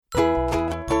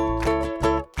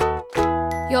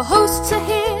Your hosts are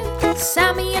here,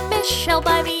 Sammy and Michelle.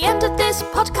 By the end of this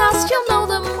podcast, you'll know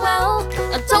them well.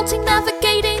 Adulting,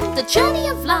 navigating the journey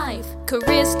of life.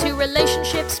 Careers to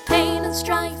relationships, pain and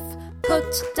strife. Put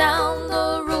down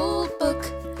the rule book,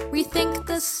 rethink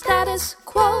the status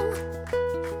quo.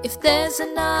 If there's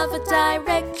another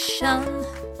direction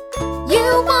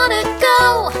you wanna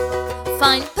go,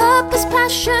 find purpose,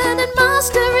 passion and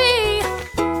mastery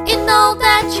in all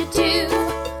that you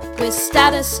do with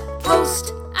Status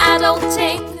Post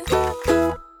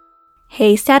Adulting.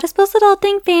 Hey Status Post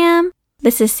Adulting fam,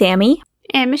 this is Sammy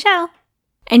and Michelle,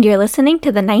 and you're listening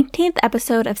to the 19th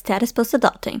episode of Status Post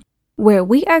Adulting, where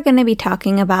we are going to be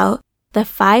talking about the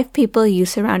 5 people you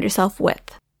surround yourself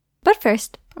with. But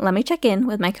first, let me check in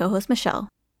with my co-host Michelle.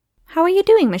 How are you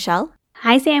doing, Michelle?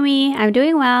 Hi Sammy, I'm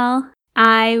doing well.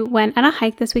 I went on a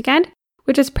hike this weekend,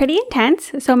 which was pretty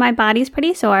intense, so my body's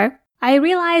pretty sore. I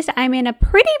realized I'm in a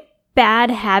pretty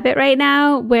bad habit right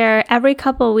now where every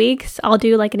couple weeks I'll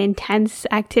do like an intense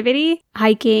activity,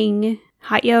 hiking,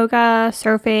 hot yoga,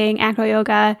 surfing, acro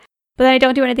yoga, but then I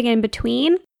don't do anything in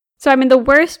between. So I'm in the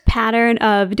worst pattern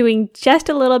of doing just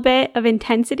a little bit of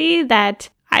intensity that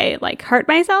I hurt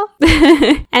myself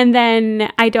and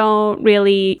then I don't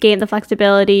really gain the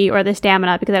flexibility or the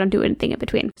stamina because I don't do anything in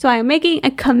between. So I'm making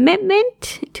a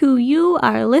commitment to you,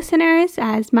 our listeners,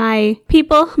 as my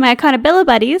people, my accountability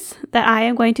buddies, that I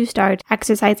am going to start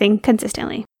exercising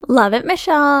consistently. Love it,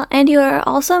 Michelle. And you are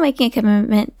also making a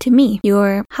commitment to me,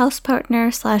 your house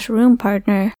partner / room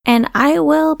partner, and I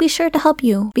will be sure to help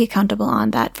you be accountable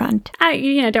on that front.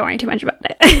 Don't worry too much about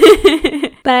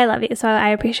it. But I love you, so I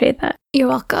appreciate that. You're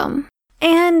welcome.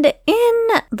 And in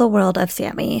the world of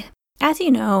Sammy, as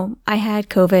you know, I had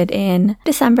COVID in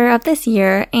December of this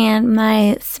year, and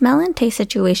my smell and taste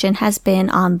situation has been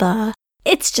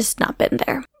it's just not been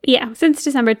there. Yeah, since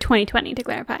December 2020, to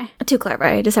clarify.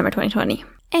 December 2020.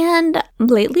 And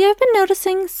lately I've been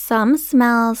noticing some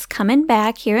smells coming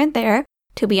back here and there.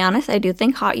 To be honest, I do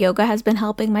think hot yoga has been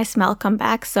helping my smell come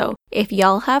back. So if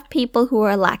y'all have people who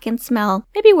are lacking smell,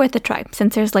 maybe worth a try,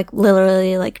 since there's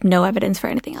literally no evidence for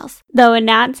anything else. Though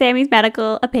not Sammy's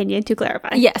medical opinion, to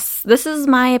clarify. Yes, this is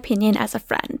my opinion as a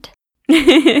friend.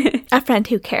 A friend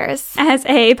who cares. As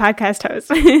a podcast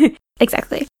host.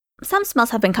 Exactly. Some smells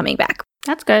have been coming back.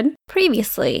 That's good.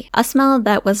 Previously, a smell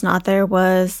that was not there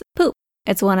was poop.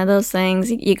 It's one of those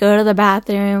things, you go to the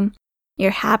bathroom,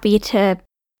 you're happy to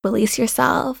release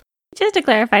yourself. Just to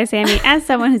clarify, Sammy, as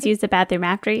someone who's used the bathroom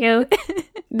after you,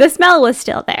 the smell was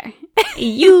still there.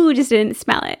 You just didn't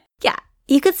smell it. Yeah,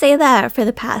 you could say that for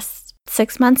the past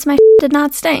 6 months, my did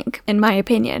not stink, in my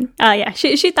opinion. Oh yeah,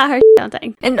 she thought her don't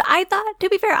stink. And I thought, to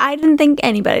be fair, I didn't think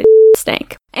anybody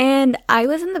stank. And I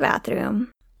was in the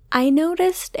bathroom. I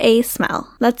noticed a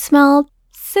smell that smelled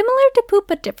similar to poop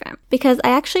but different, because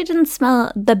I actually didn't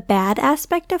smell the bad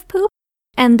aspect of poop,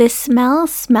 and this smell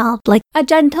smelled like a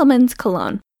gentleman's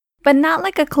cologne, but not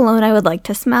like a cologne I would like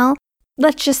to smell.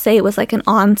 Let's just say it was like an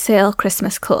on-sale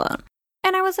Christmas cologne.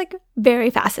 And I was very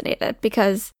fascinated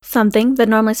because something that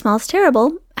normally smells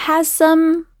terrible has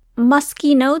some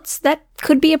musky notes that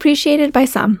could be appreciated by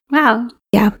some. Wow.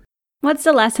 Yeah. What's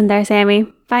the lesson there,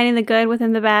 Sammy? Finding the good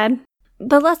within the bad?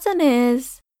 The lesson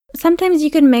is sometimes you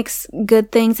can mix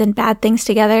good things and bad things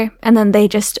together, and then they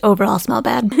just overall smell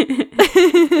bad.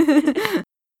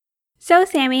 So,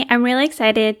 Sammy, I'm really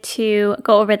excited to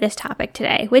go over this topic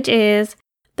today, which is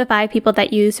the 5 people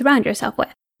that you surround yourself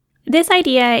with. This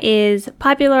idea is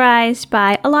popularized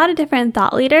by a lot of different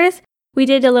thought leaders. We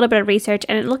did a little bit of research,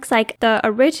 and it looks like the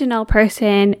original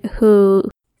person who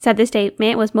said this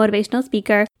statement was motivational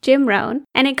speaker Jim Rohn,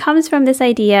 and it comes from this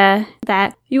idea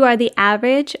that you are the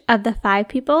average of the 5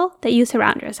 people that you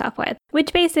surround yourself with,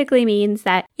 which basically means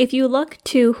that if you look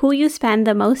to who you spend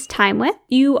the most time with,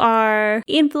 you are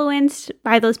influenced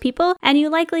by those people, and you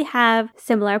likely have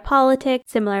similar politics,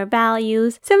 similar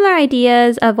values, similar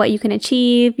ideas of what you can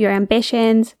achieve, your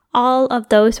ambitions. All of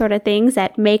those sort of things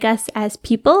that make us as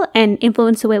people and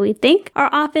influence the way we think are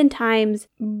oftentimes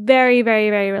very, very,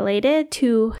 very related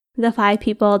to the 5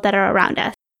 people that are around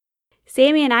us.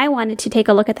 Sammy and I wanted to take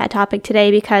a look at that topic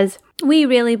today because we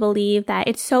really believe that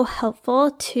it's so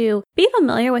helpful to be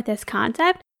familiar with this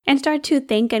concept and start to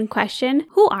think and question,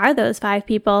 who are those 5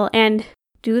 people and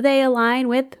do they align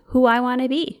with who I want to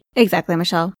be? Exactly,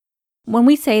 Michelle. When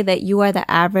we say that you are the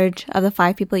average of the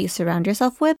 5 people you surround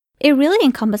yourself with, it really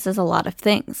encompasses a lot of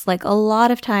things. A lot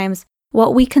of times,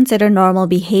 what we consider normal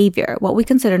behavior, what we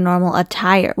consider normal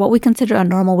attire, what we consider a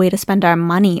normal way to spend our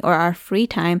money or our free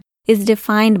time is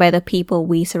defined by the people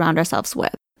we surround ourselves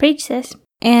with. Preach, sis.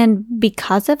 And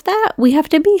because of that, we have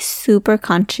to be super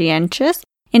conscientious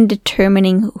in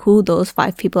determining who those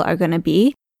 5 people are going to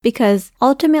be because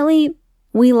ultimately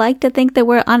we like to think that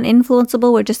we're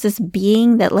uninfluenceable. We're just this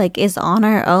being that like is on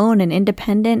our own and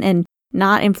independent and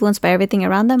not influenced by everything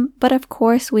around them. But of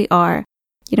course we are.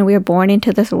 We are born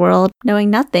into this world knowing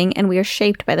nothing, and we are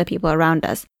shaped by the people around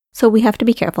us. So we have to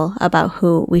be careful about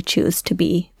who we choose to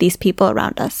be these people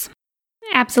around us.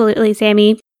 Absolutely,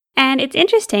 Sammy. And it's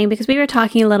interesting because we were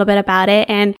talking a little bit about it,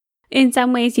 and in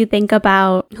some ways you think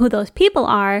about who those people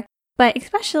are, but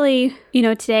especially,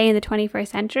 today in the 21st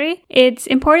century, it's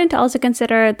important to also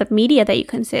consider the media that you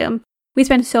consume. We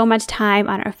spend so much time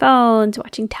on our phones,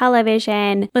 watching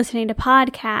television, listening to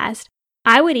podcasts.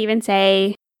 I would even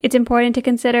say it's important to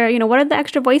consider, what are the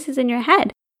extra voices in your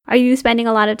head? Are you spending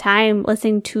a lot of time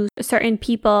listening to certain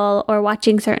people or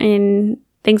watching certain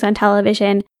things on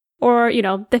television or,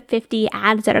 the 50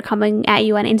 ads that are coming at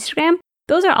you on Instagram?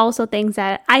 Those are also things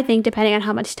that I think, depending on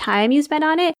how much time you spend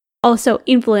on it, also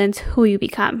influence who you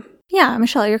become. Yeah,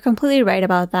 Michelle, you're completely right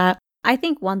about that. I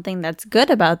think one thing that's good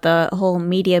about the whole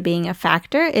media being a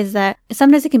factor is that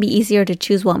sometimes it can be easier to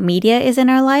choose what media is in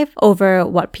our life over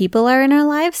what people are in our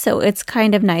lives. So it's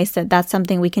kind of nice that that's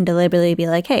something we can deliberately be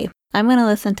like, hey, I'm going to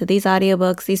listen to these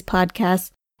audiobooks, these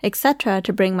podcasts, etc.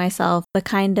 to bring myself the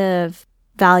kind of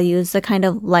values, the kind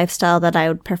of lifestyle that I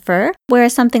would prefer.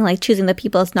 Whereas something like choosing the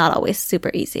people is not always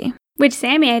super easy. Which,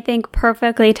 Sammy, I think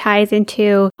perfectly ties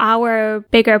into our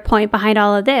bigger point behind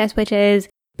all of this, which is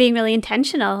being really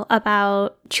intentional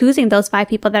about choosing those 5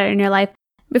 people that are in your life.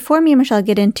 Before me and Michelle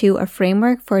get into a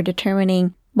framework for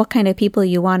determining what kind of people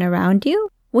you want around you,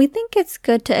 we think it's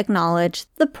good to acknowledge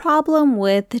the problem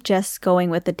with just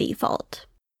going with the default.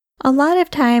 A lot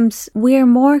of times we're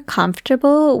more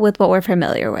comfortable with what we're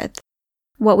familiar with,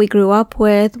 what we grew up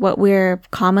with, what we're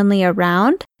commonly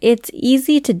around. It's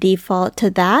easy to default to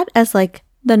that as like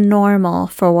the normal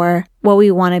for what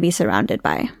we want to be surrounded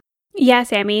by. Yeah,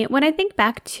 Sammy, when I think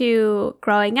back to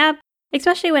growing up,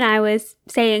 especially when I was,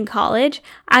 say, in college,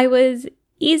 I was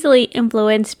easily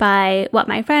influenced by what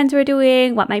my friends were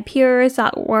doing, what my peers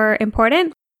thought were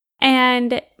important.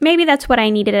 And maybe that's what I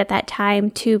needed at that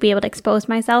time to be able to expose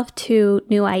myself to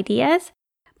new ideas.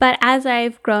 But as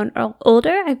I've grown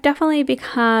older, I've definitely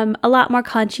become a lot more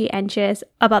conscientious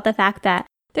about the fact that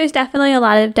there's definitely a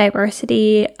lot of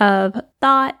diversity of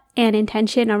thought and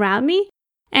intention around me,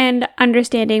 and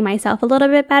understanding myself a little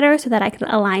bit better so that I can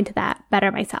align to that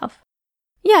better myself.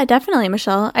 Yeah, definitely,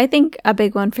 Michelle. I think a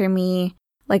big one for me,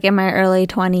 like in my early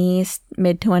 20s,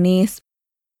 mid 20s,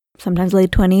 sometimes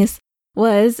late 20s,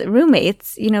 was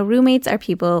roommates. Roommates are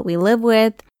people we live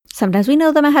with. Sometimes we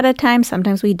know them ahead of time,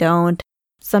 sometimes we don't.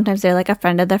 Sometimes they're like a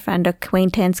friend of the friend,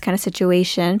 acquaintance kind of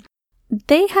situation.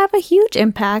 They have a huge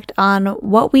impact on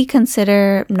what we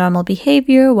consider normal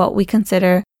behavior, what we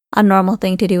consider a normal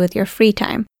thing to do with your free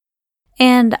time.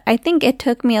 And I think it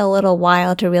took me a little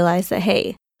while to realize that,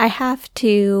 hey, I have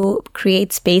to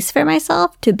create space for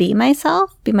myself to be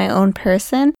myself, be my own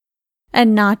person,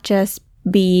 and not just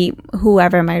be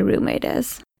whoever my roommate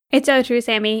is. It's so true,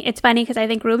 Sammy. It's funny because I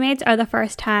think roommates are the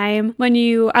first time when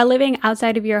you are living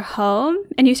outside of your home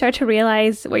and you start to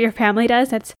realize what your family does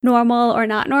that's normal or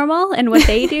not normal, and what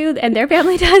they do and their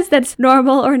family does that's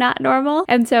normal or not normal.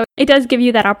 And so it does give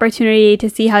you that opportunity to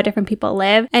see how different people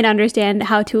live and understand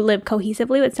how to live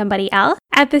cohesively with somebody else.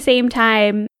 At the same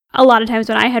time, a lot of times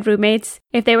when I had roommates,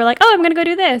 if they were like, oh, I'm going to go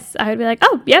do this, I would be like,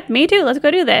 oh, yep, me too. Let's go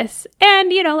do this.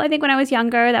 And, I think when I was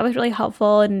younger, that was really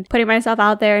helpful in putting myself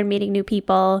out there and meeting new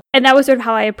people. And that was sort of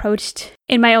how I approached,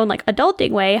 in my own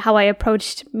adulting way, how I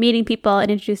approached meeting people and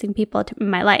introducing people to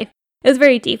my life. It was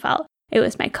very default. It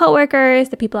was my coworkers,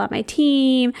 the people on my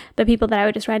team, the people that I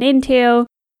would just run into.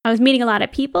 I was meeting a lot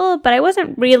of people, but I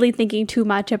wasn't really thinking too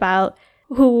much about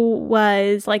who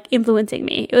was influencing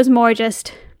me. It was more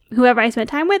just whoever I spent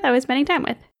time with, I was spending time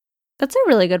with. That's a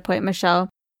really good point, Michelle.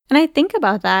 And I think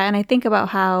about that, and I think about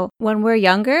how when we're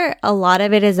younger, a lot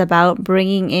of it is about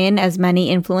bringing in as many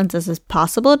influences as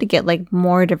possible to get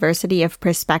more diversity of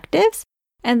perspectives.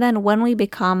 And then when we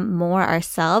become more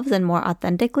ourselves and more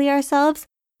authentically ourselves,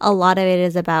 a lot of it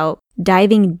is about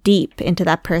diving deep into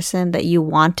that person that you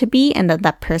want to be and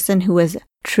that person who is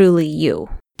truly you.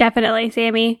 Definitely,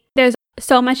 Sammy. There's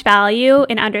so much value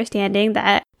in understanding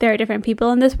that there are different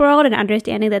people in this world and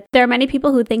understanding that there are many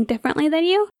people who think differently than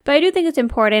you. But I do think it's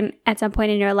important at some point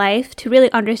in your life to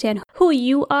really understand who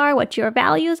you are, what your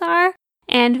values are,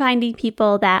 and finding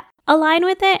people that align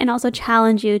with it and also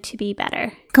challenge you to be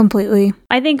better. Completely.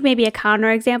 I think maybe a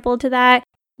counterexample to that,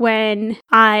 when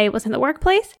I was in the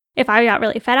workplace, If I got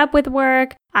really fed up with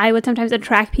work, I would sometimes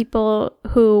attract people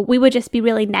who we would just be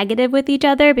really negative with each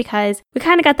other because we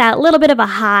kind of got that little bit of a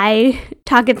high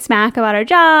talking smack about our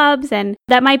jobs, and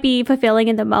that might be fulfilling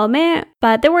in the moment.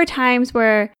 But there were times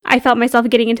where I felt myself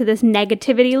getting into this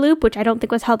negativity loop, which I don't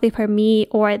think was healthy for me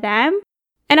or them.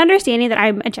 And understanding that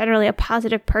I'm generally a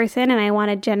positive person and I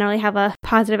want to generally have a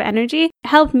positive energy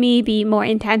helped me be more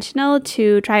intentional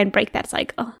to try and break that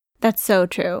cycle. That's so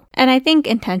true. And I think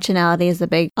intentionality is a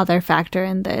big other factor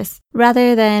in this.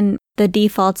 Rather than the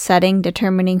default setting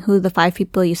determining who the 5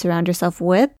 people you surround yourself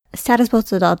with, status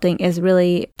post adulting is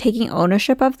really taking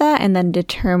ownership of that and then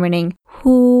determining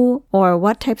who or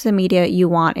what types of media you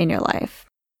want in your life.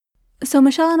 So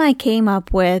Michelle and I came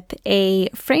up with a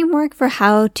framework for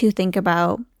how to think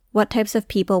about what types of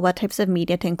people, what types of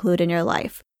media to include in your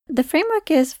life. The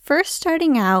framework is first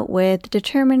starting out with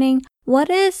determining what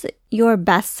does your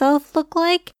best self look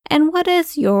like and what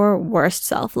does your worst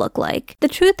self look like. The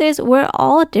truth is we're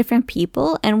all different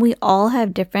people and we all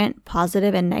have different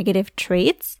positive and negative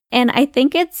traits. And I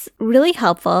think it's really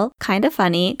helpful, kind of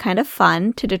funny, kind of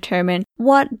fun to determine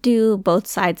what do both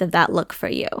sides of that look for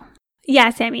you.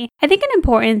 Yeah, Sammy. I think an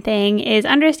important thing is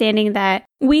understanding that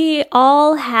we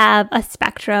all have a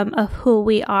spectrum of who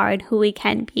we are and who we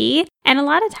can be. And a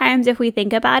lot of times, if we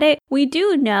think about it, we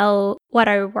do know what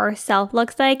our worst self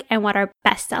looks like and what our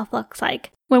best self looks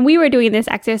like. When we were doing this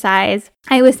exercise,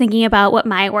 I was thinking about what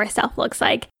my worst self looks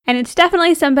like. And it's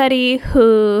definitely somebody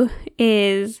who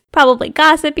is probably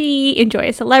gossipy,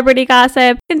 enjoys celebrity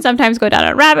gossip, can sometimes go down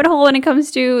a rabbit hole when it comes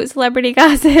to celebrity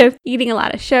gossip, eating a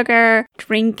lot of sugar,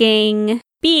 drinking,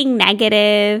 being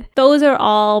negative. Those are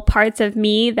all parts of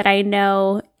me that I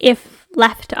know, if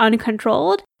left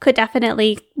uncontrolled, could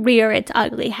definitely rear its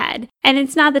ugly head. And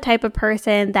it's not the type of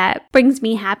person that brings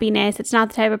me happiness. It's not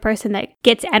the type of person that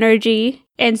gets energy.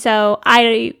 And so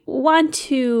I want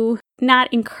to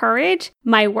not encourage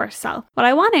my worst self. What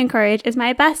I want to encourage is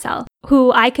my best self,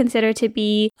 who I consider to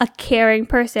be a caring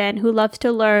person who loves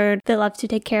to learn, that loves to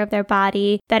take care of their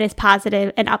body, that is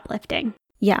positive and uplifting.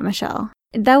 Yeah, Michelle.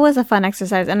 That was a fun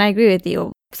exercise, and I agree with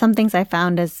you. Some things I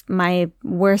found is my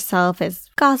worst self is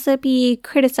gossipy,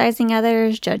 criticizing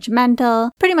others,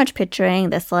 judgmental, pretty much picturing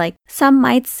this like some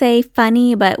might say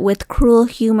funny but with cruel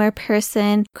humor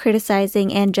person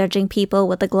criticizing and judging people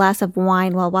with a glass of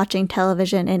wine while watching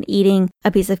television and eating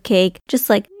a piece of cake. Just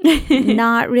like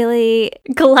not really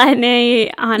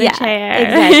gluttony on a chair.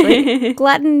 Exactly.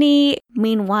 Gluttony,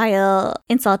 meanwhile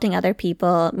insulting other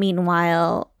people,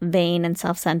 meanwhile vain and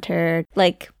self-centered,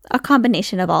 like a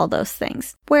combination of all those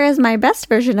things. Whereas my best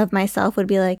version of myself would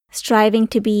be like striving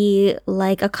to be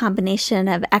like a combination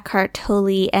of Eckhart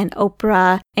Tolle and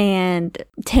Oprah and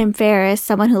Tim Ferriss,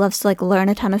 someone who loves to like learn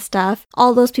a ton of stuff.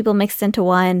 All those people mixed into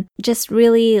one. Just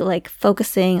really like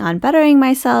focusing on bettering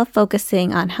myself,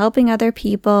 focusing on helping other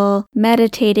people,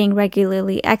 meditating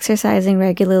regularly, exercising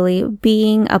regularly,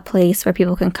 being a place where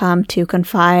people can come to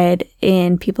confide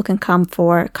in, people can come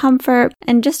for comfort,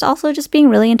 and just also just being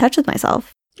really in touch with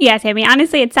myself. Yeah, Tammy,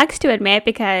 honestly, it sucks to admit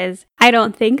because I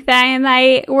don't think that I am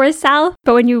my worst self.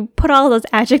 But when you put all those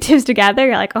adjectives together,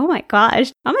 you're like, oh my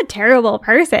gosh, I'm a terrible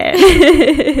person.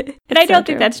 And I don't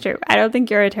think that's true. I don't think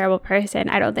you're a terrible person.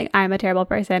 I don't think I'm a terrible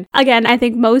person. Again, I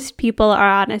think most people are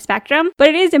on a spectrum, but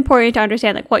it is important to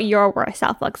understand like what your worst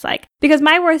self looks like. Because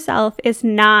my worst self is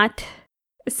not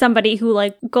somebody who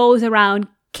like goes around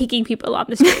kicking people on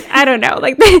the street. I don't know.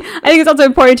 Like, I think it's also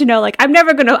important to know, like, I'm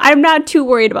not too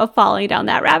worried about falling down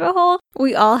that rabbit hole.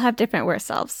 We all have different worst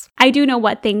selves. I do know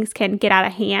what things can get out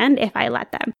of hand if I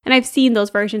let them. And I've seen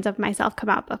those versions of myself come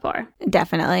out before.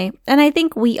 Definitely. And I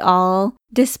think we all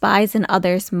despise in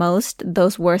others most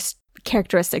those worst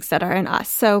characteristics that are in us.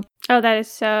 So, oh, that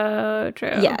is so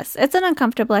true. Yes, it's an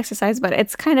uncomfortable exercise, but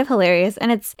it's kind of hilarious.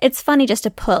 And it's funny just to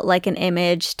put like an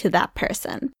image to that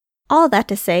person. All that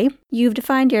to say, you've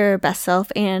defined your best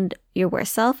self and your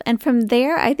worst self. And from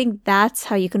there, I think that's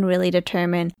how you can really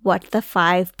determine what the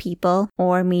 5 people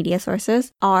or media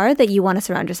sources are that you want to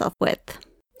surround yourself with.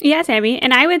 Yeah, Tammy.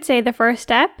 And I would say the first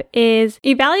step is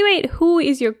evaluate who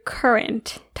is your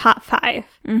current top 5.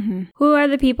 Mm-hmm. Who are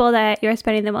the people that you're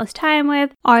spending the most time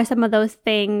with? Are some of those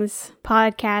things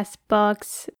podcasts,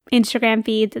 books, Instagram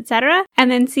feeds, etc.? And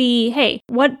then see, hey,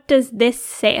 what does this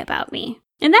say about me?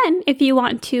 And then, if you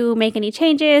want to make any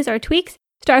changes or tweaks,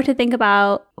 start to think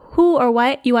about who or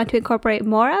what you want to incorporate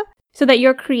more of so that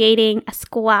you're creating a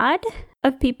squad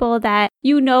of people that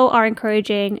you know are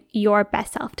encouraging your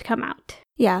best self to come out.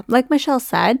 Yeah, like Michelle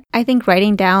said, I think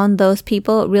writing down those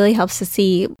people really helps to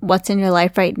see what's in your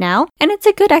life right now. And it's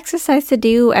a good exercise to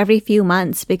do every few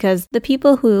months because the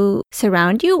people who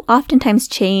surround you oftentimes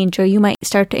change, or you might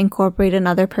start to incorporate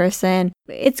another person.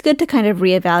 It's good to kind of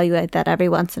reevaluate that every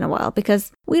once in a while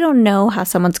because we don't know how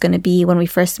someone's going to be when we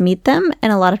first meet them.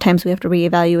 And a lot of times we have to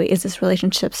reevaluate, is this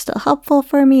relationship still helpful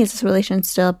for me? Is this relationship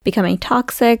still becoming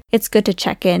toxic? It's good to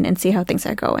check in and see how things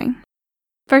are going.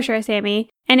 For sure, Sammy.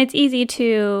 And it's easy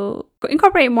to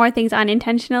incorporate more things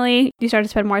unintentionally. You start to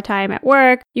spend more time at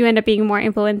work. You end up being more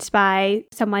influenced by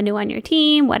someone new on your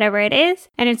team, whatever it is.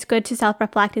 And it's good to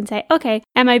self-reflect and say, okay,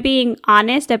 am I being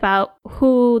honest about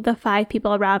who the 5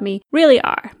 people around me really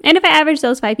are? And if I average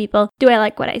those 5 people, do I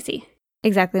like what I see?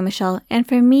 Exactly, Michelle. And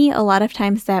for me, a lot of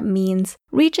times that means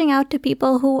reaching out to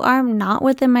people who are not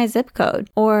within my zip code,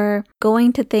 or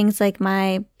going to things like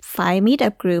my Phi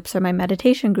meetup groups or my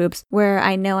meditation groups where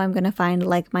I know I'm going to find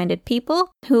like-minded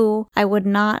people who I would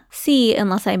not see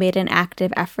unless I made an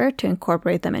active effort to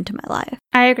incorporate them into my life.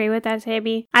 I agree with that,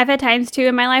 Sammy. I've had times too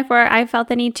in my life where I felt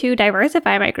the need to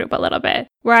diversify my group a little bit,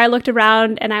 where I looked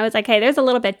around and I was like, hey, there's a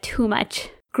little bit too much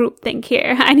groupthink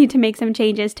here. I need to make some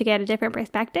changes to get a different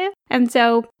perspective. And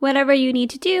so whatever you need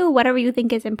to do, whatever you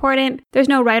think is important, there's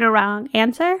no right or wrong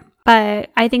answer. But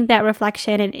I think that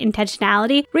reflection and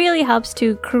intentionality really helps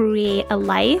to create a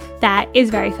life that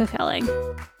is very fulfilling.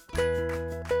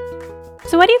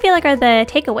 So what do you feel like are the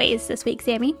takeaways this week,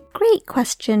 Sammy? Great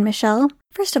question, Michelle.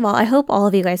 First of all, I hope all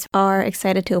of you guys are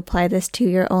excited to apply this to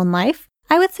your own life.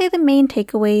 I would say the main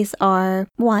takeaways are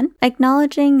 1,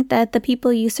 acknowledging that the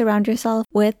people you surround yourself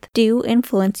with do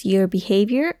influence your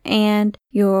behavior and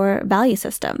your value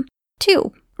system.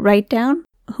 2, write down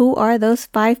who are those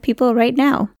 5 people right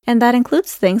now. And that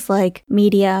includes things like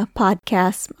media,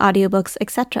 podcasts, audiobooks,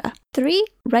 etc. 3,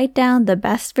 write down the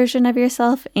best version of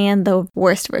yourself and the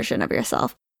worst version of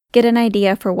yourself. Get an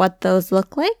idea for what those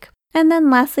look like. And then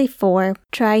lastly, 4,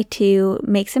 try to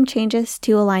make some changes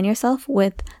to align yourself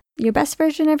with your best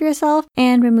version of yourself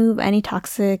and remove any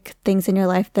toxic things in your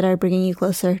life that are bringing you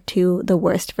closer to the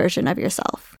worst version of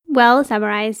yourself. Well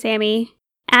summarized, Sammy.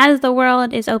 As the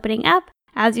world is opening up,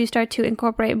 as you start to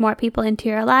incorporate more people into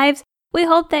your lives, we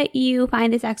hope that you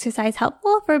find this exercise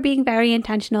helpful for being very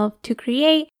intentional to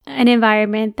create an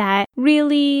environment that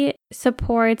really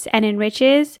supports and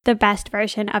enriches the best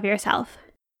version of yourself.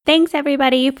 Thanks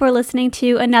everybody for listening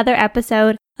to another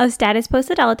episode of Status Post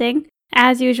Adulting.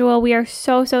 As usual, we are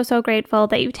so grateful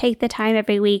that you take the time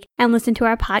every week and listen to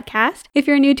our podcast. If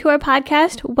you're new to our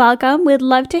podcast, welcome. We'd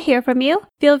love to hear from you.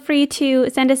 Feel free to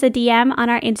send us a DM on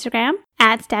our Instagram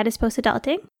at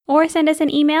statuspostadulting or send us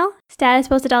an email,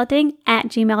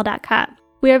 statuspostadulting@gmail.com.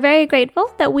 We are very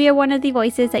grateful that we are one of the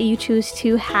voices that you choose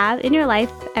to have in your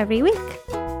life every week.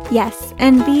 Yes,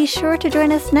 and be sure to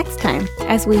join us next time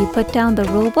as we put down the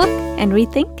rule book and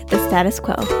rethink the status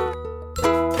quo.